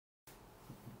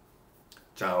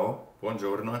Ciao,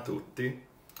 buongiorno a tutti.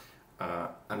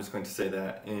 I'm just going to say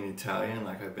that in Italian,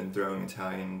 like I've been throwing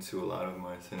Italian into a lot of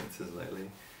my sentences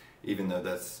lately. Even though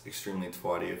that's extremely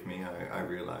twatty of me, I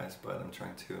realize, but I'm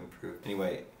trying to improve.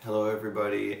 Anyway, hello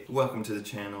everybody, welcome to the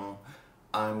channel.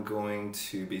 I'm going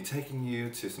to be taking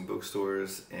you to some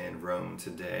bookstores in Rome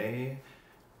today.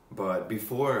 But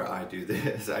before I do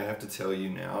this, I have to tell you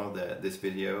now that this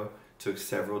video took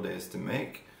several days to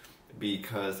make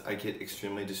because I get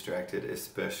extremely distracted,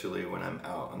 especially when I'm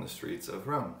out on the streets of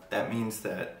Rome. That means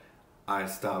that I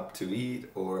stop to eat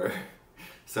or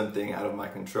something out of my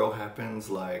control happens,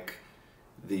 like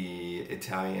the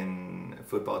Italian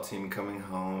football team coming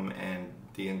home and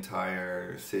the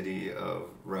entire city of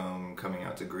Rome coming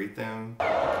out to greet them.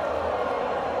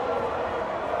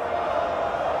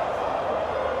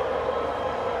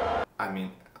 I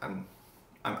mean,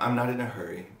 I'm not in a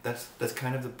hurry. That's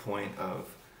kind of the point of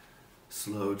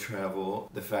slow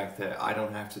travel. The fact that I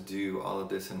don't have to do all of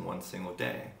this in one single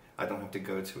day. I don't have to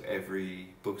go to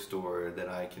every bookstore that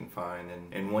I can find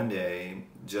in one day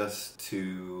just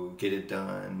to get it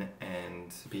done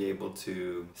and be able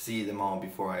to see them all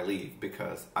before I leave,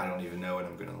 because I don't even know when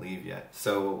I'm going to leave yet.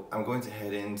 So I'm going to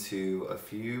head into a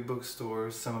few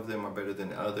bookstores. Some of them are better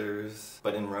than others,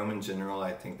 but in Rome in general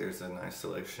I think there's a nice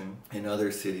selection. In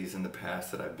other cities in the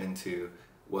past that I've been to,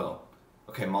 well,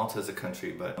 okay, Malta is a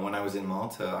country, but when I was in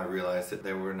Malta I realized that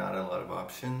there were not a lot of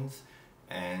options.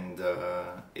 And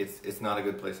it's not a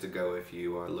good place to go if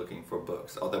you are looking for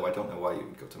books. Although I don't know why you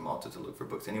would go to Malta to look for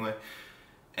books anyway.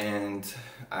 And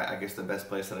I guess the best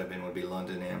place that I've been would be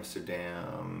London,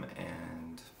 Amsterdam,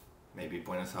 and maybe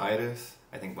Buenos Aires.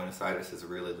 I think Buenos Aires is a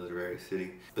really literary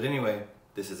city. But anyway,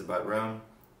 this is about Rome,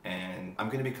 and I'm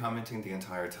going to be commenting the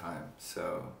entire time.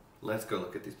 So let's go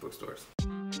look at these bookstores.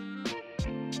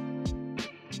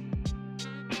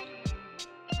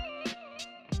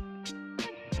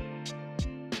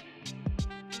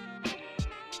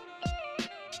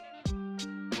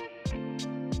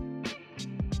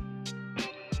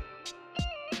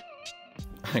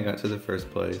 I got to the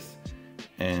first place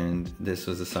and this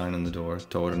was a sign on the door,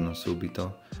 Torno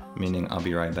subito, meaning I'll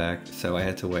be right back. So I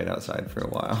had to wait outside for a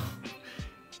while.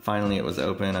 Finally it was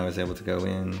open, I was able to go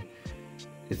in.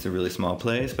 It's a really small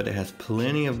place, but it has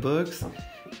plenty of books,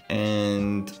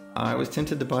 and I was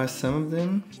tempted to buy some of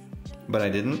them, but I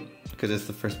didn't, because it's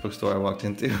the first bookstore I walked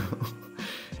into.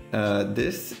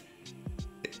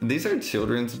 These are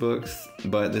children's books,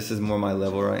 but this is more my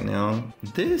level right now.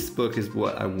 This book is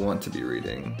what I want to be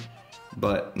reading,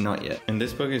 but not yet. And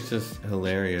this book is just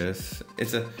hilarious.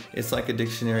 It's like a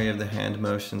dictionary of the hand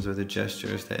motions or the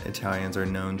gestures that Italians are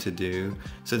known to do.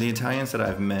 So the Italians that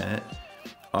I've met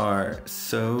are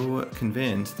so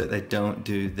convinced that they don't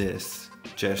do this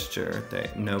gesture,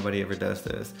 that nobody ever does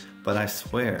this, but I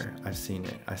swear I've seen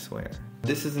it, I swear.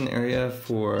 This is an area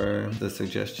for the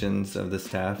suggestions of the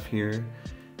staff here.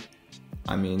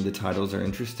 I mean, the titles are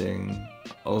interesting.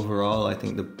 Overall, I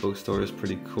think the bookstore is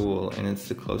pretty cool, and it's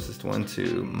the closest one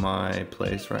to my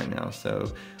place right now,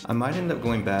 so I might end up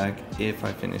going back if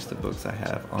I finish the books I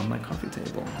have on my coffee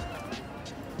table.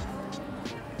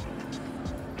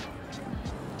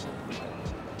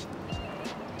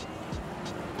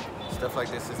 Stuff like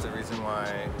this is the reason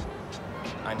why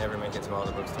I never make it to all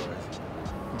the bookstores.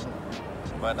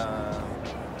 But,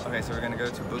 okay, so we're gonna go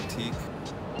to Boutique,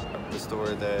 the store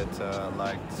that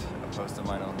liked a post of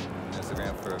mine on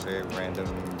Instagram for a very random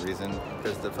reason,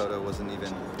 because the photo wasn't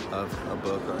even of a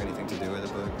book or anything to do with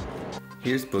a book.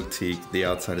 Here's Boutique, the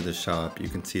outside of the shop. You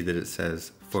can see that it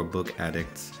says for book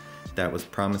addicts. That was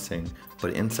promising,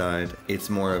 but inside it's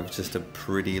more of just a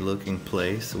pretty looking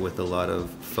place with a lot of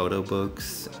photo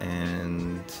books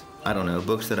and I don't know,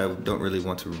 books that I don't really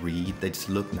want to read. They just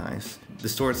look nice. The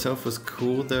store itself was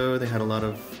cool though. They had a lot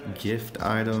of gift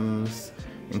items,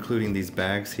 including these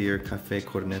bags here, Caffè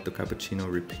Cornetto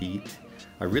Cappuccino Repeat.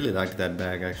 I really liked that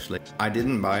bag actually. I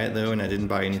didn't buy it though, and I didn't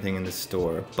buy anything in the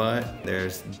store, but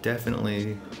there's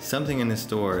definitely something in the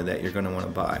store that you're gonna wanna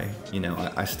buy. You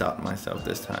know, I stopped myself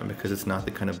this time because it's not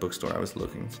the kind of bookstore I was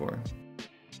looking for.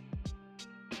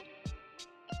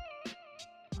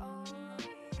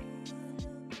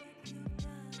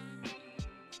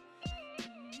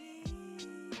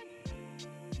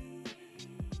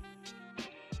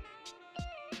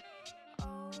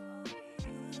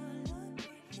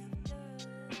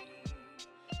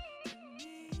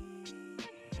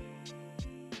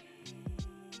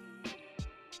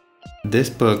 This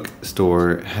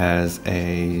bookstore has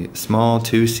a small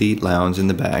 2-seat lounge in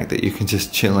the back that you can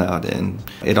just chill out in.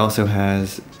 It also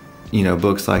has, you know,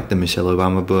 books like the Michelle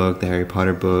Obama book, the Harry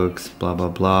Potter books, blah, blah,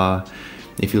 blah.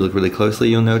 If you look really closely,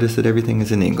 you'll notice that everything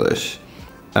is in English.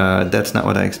 That's not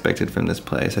what I expected from this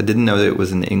place. I didn't know that it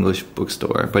was an English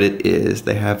bookstore, but it is.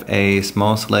 They have a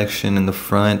small selection in the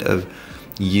front of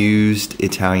used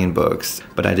Italian books,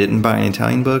 but I didn't buy an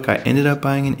Italian book. I ended up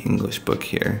buying an English book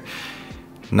here.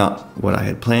 Not what I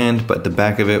had planned, but the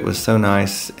back of it was so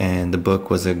nice and the book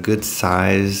was a good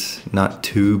size, not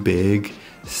too big,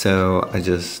 so I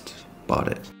just bought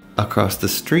it. Across the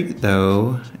street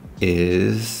though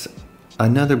is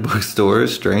another bookstore.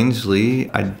 Strangely,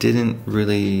 I didn't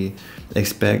really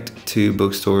expect two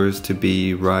bookstores to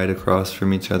be right across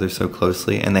from each other so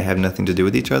closely, and they have nothing to do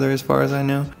with each other as far as I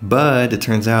know. But it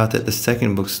turns out that the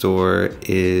second bookstore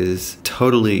is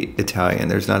totally Italian.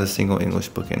 There's not a single English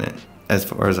book in it, as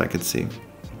far as I could see.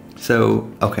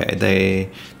 So, okay,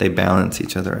 they balance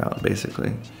each other out,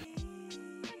 basically.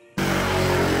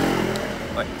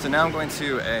 So now I'm going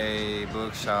to a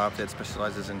bookshop that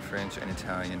specializes in French and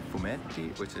Italian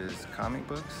fumetti, which is comic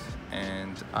books.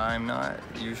 And I'm not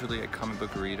usually a comic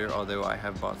book reader, although I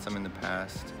have bought some in the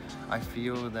past. I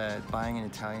feel that buying an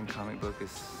Italian comic book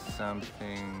is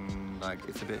something like,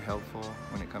 it's a bit helpful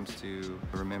when it comes to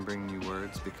remembering new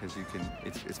words, because you can,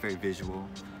 it's very visual,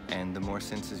 and the more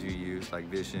senses you use, like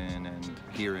vision and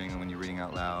hearing when you're reading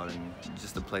out loud, and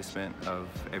just the placement of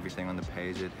everything on the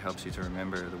page, it helps you to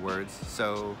remember the words.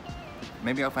 So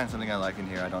maybe I'll find something I like in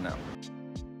here, I don't know.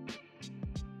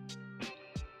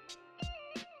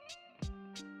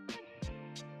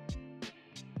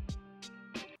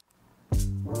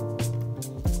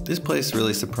 This place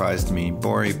really surprised me,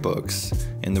 Bori Books,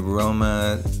 in the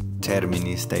Roma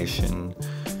Termini station,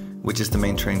 which is the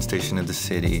main train station of the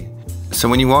city. So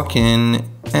when you walk in,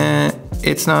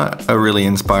 it's not a really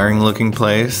inspiring looking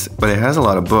place, but it has a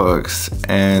lot of books,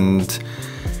 and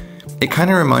it kind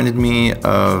of reminded me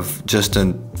of just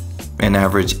an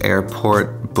average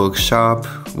airport bookshop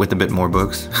with a bit more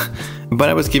books. But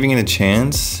I was giving it a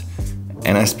chance,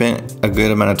 and I spent a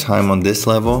good amount of time on this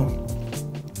level,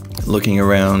 looking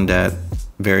around at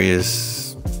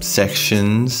various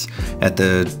sections, at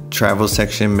the travel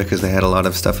section, because they had a lot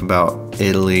of stuff about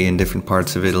Italy and different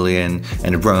parts of Italy and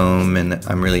Rome, and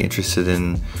I'm really interested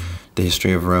in the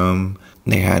history of Rome.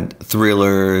 They had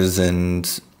thrillers and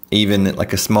even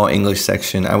like a small English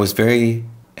section. I was very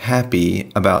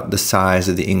happy about the size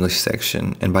of the English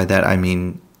section, and by that I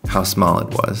mean how small it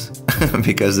was,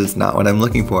 because it's not what I'm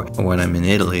looking for when I'm in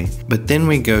Italy. But then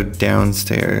we go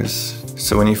downstairs.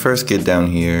 So when you first get down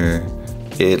here,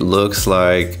 it looks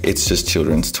like it's just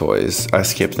children's toys. I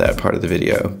skipped that part of the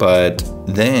video. But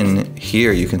then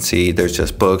here you can see there's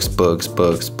just books, books,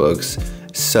 books, books.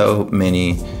 So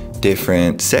many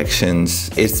different sections.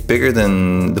 It's bigger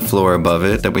than the floor above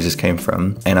it that we just came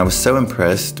from. And I was so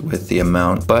impressed with the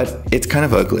amount, but it's kind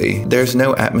of ugly. There's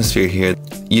no atmosphere here.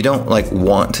 You don't like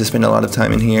want to spend a lot of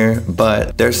time in here,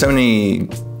 but there's so many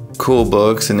cool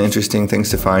books and interesting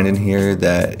things to find in here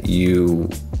that you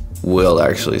will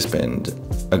actually spend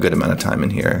a good amount of time in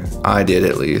here. I did,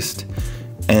 at least.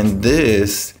 And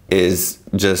this is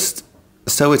just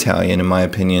so Italian, in my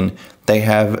opinion. They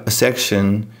have a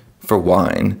section for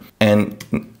wine, and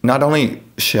not only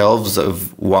shelves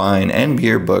of wine and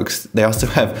beer books, they also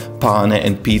have pane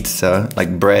and pizza,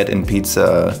 like bread and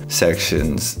pizza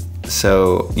sections.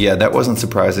 So yeah, that wasn't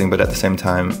surprising, but at the same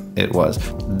time, it was.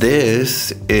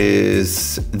 This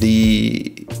is the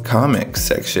comics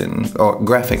section, or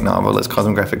graphic novel. Let's call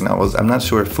them graphic novels. I'm not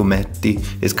sure if fumetti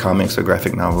is comics or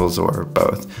graphic novels or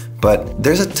both, but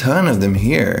there's a ton of them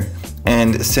here.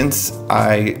 And since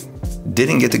I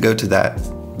didn't get to go to that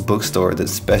bookstore that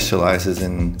specializes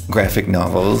in graphic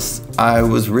novels, I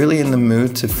was really in the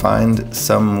mood to find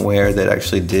somewhere that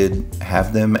actually did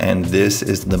have them, and this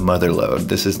is the motherlode.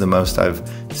 This is the most I've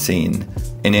seen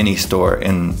in any store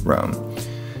in Rome.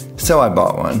 So I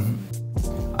bought one.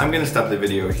 I'm gonna stop the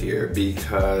video here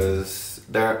because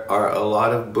there are a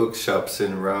lot of bookshops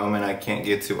in Rome and I can't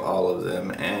get to all of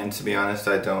them, and to be honest,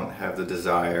 I don't have the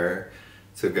desire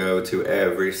to go to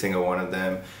every single one of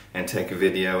them and take a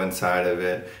video inside of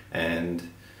it and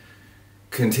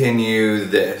continue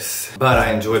this. But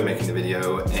I enjoyed making the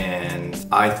video, and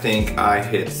I think I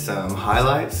hit some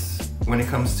highlights when it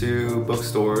comes to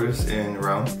bookstores in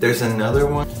Rome. There's another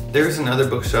one. There's another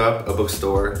bookshop, a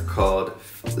bookstore called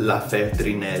La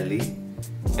Feltrinelli,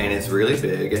 and it's really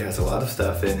big. It has a lot of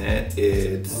stuff in it.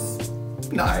 It's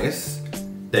nice.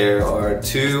 There are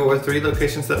 2 or 3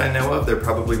 locations that I know of. There are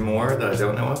probably more that I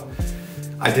don't know of.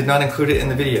 I did not include it in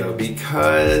the video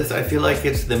because I feel like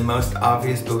it's the most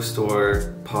obvious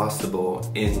bookstore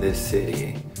possible in this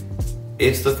city.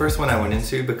 It's the first one I went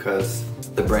into because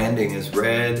the branding is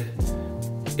red,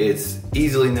 it's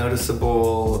easily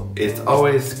noticeable, it's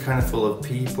always kind of full of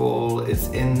people, it's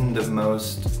in the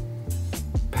most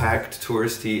packed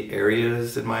touristy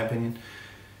areas, in my opinion.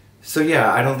 So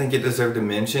yeah, I don't think it deserved a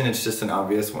mention. It's just an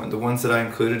obvious one. The ones that I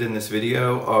included in this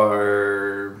video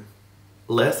are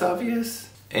less obvious.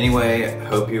 Anyway,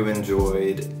 hope you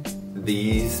enjoyed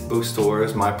these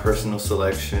Bookstores, my personal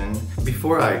selection.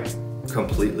 Before I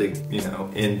completely,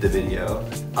 end the video,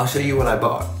 I'll show you what I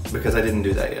bought, because I didn't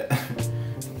do that yet.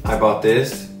 I bought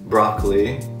this,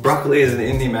 Broccoli. Broccoli is an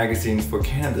indie magazine for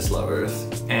cannabis lovers,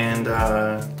 and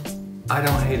I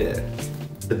don't hate it.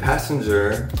 The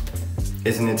Passenger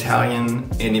is an Italian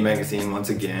indie magazine once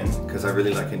again, because I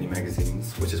really like indie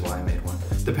magazines, which is why I made one.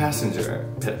 The Passenger,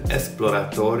 per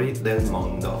esploratori del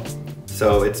mondo.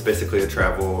 So it's basically a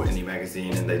travel indie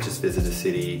magazine, and they just visit a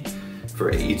city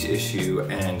for each issue,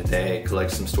 and they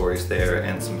collect some stories there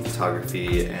and some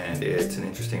photography, and it's an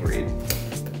interesting read.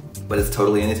 But it's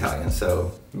totally in Italian,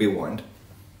 so be warned.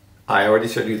 I already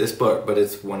showed you this book, but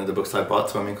it's one of the books I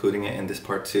bought, so I'm including it in this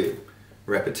part too.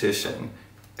 Repetition.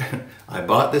 I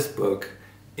bought this book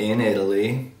in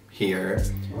Italy, here.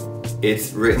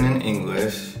 It's written in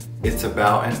English. It's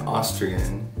about an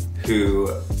Austrian who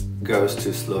goes to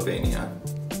Slovenia.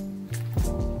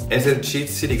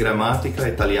 Esercizi di grammatica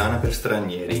italiana per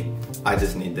stranieri. I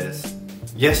just need this.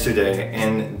 Yesterday,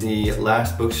 in the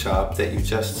last bookshop that you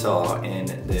just saw in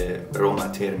the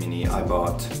Roma Termini, I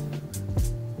bought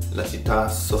La città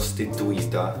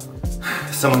sostituita.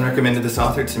 Someone recommended this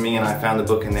author to me, and I found the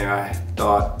book in there. I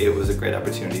thought it was a great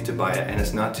opportunity to buy it, and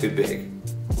it's not too big.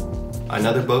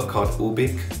 Another book called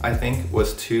Ubik, I think,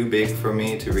 was too big for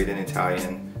me to read in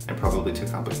Italian and probably too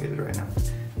complicated right now.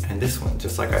 And this one,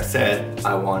 just like I said,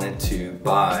 I wanted to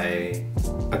buy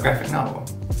a graphic novel.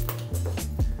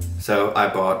 So I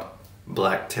bought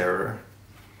Black Terror.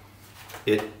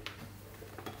 It's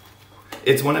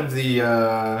one of the,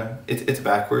 it's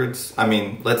backwards. I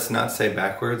mean, let's not say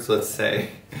backwards, let's say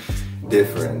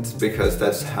different, because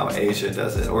that's how Asia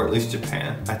does it, or at least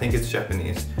Japan. I think it's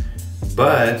Japanese.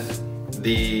 But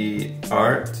the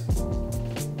art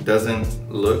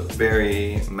doesn't look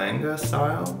very manga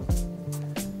style.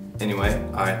 Anyway,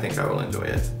 I think I will enjoy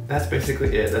it. That's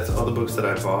basically it. That's all the books that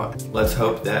I bought. Let's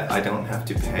hope that I don't have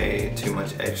to pay too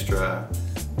much extra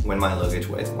when my luggage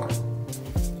weighs more.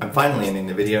 I'm finally ending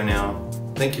the video now.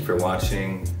 Thank you for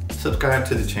watching. Subscribe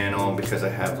to the channel because I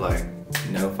have like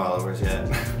no followers yet.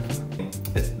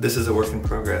 This is a work in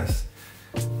progress.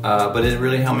 But it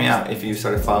really helped me out if you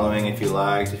started following, if you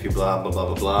liked, if you blah blah blah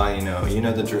blah blah, you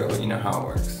know the drill, you know how it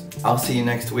works. I'll see you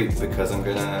next week because I'm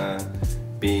gonna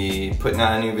be putting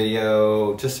out a new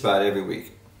video just about every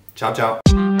week. Ciao ciao.